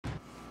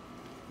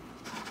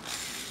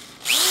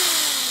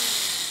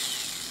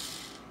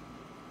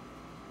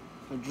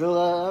I drill that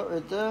out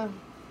right there.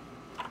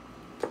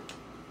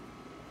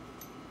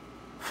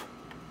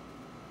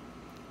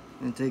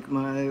 And take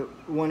my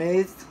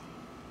 1/8.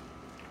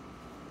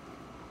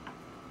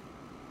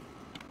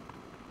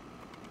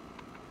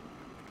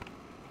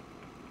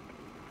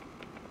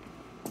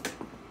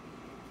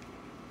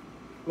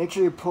 Make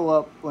sure you pull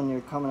up when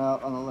you're coming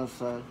out on the left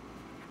side.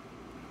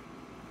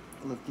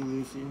 Lefty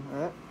loosey,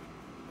 alright?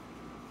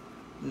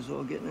 This is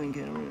all getting in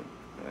camera.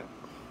 Alright.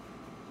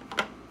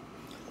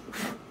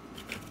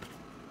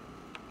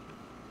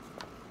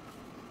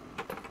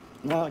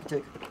 Now I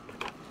take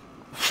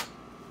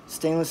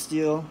stainless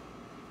steel.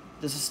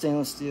 This is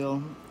stainless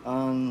steel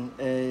on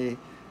a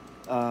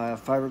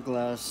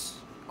fiberglass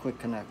quick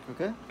connect,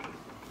 okay?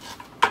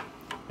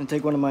 And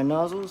take one of my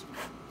nozzles.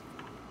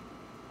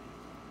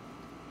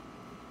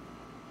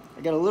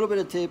 I got a little bit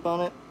of tape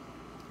on it.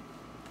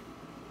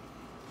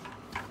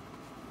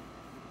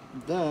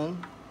 Then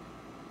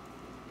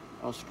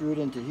I'll screw it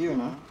into here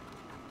now.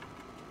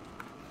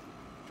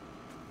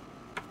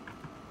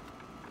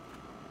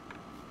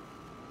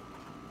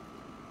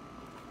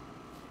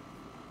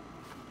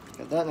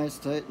 Got that nice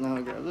tight. Now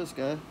I grab this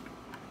guy.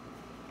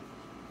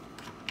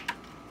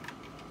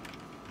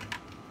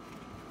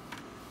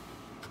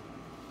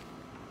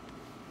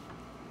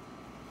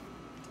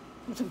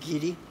 What's up,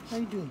 kitty? How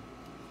you doing?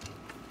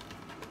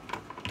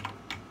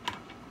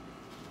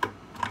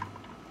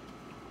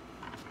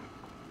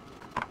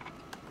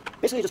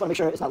 Basically, you just want to make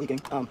sure it's not leaking.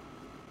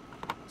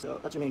 So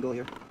that's your main goal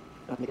here.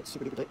 Don't have to make it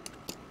super duper tight.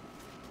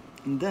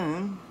 And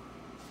then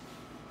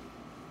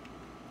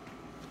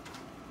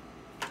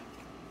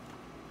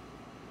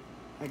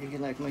I can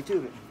connect my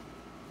tubing.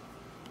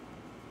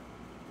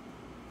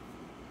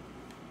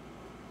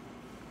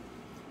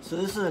 So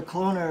this is a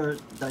cloner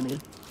that I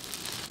made.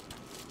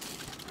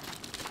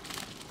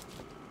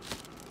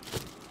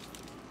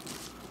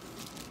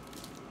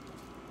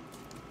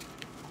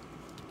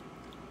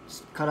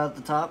 Just cut out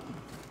the top.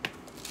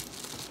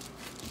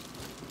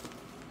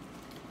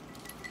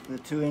 The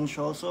 2-inch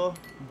also.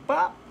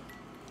 Bop!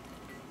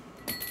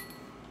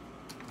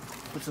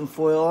 Put some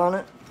foil on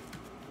it.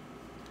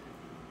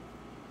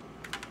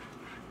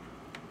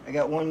 I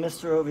got one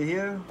mister over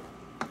here.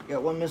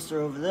 Got one mister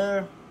over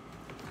there.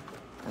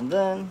 And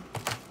then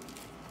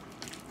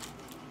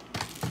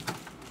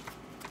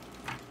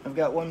I've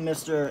got one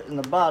mister in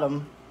the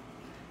bottom.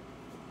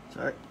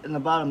 Sorry, in the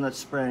bottom that's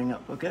spraying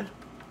up, okay?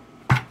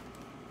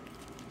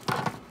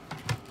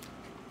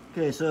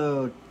 Okay,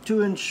 so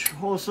 2-inch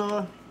hole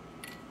saw.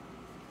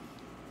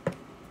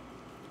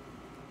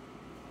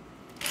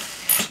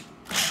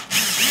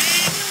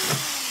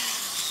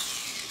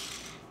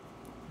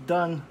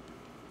 Done.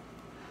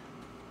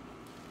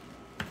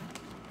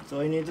 That's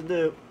all you need to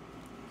do.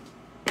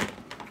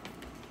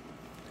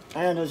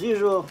 And as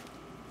usual,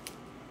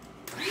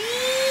 there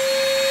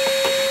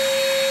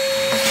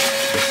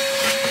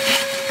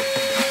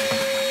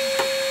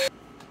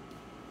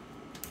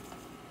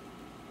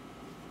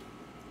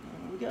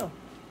we go.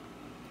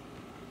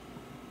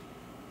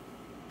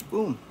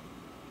 Boom.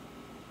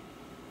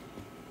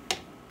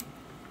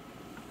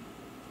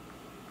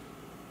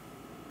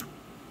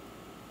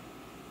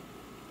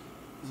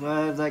 So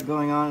I have that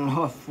going on and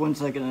off 1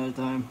 second at a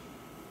time.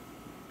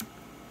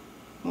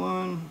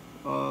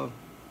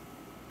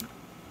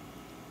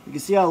 You can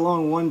see how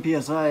long 1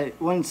 PSI,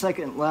 1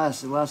 second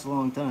lasts. It lasts a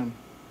long time.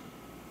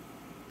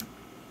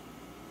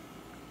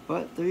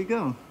 But there you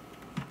go.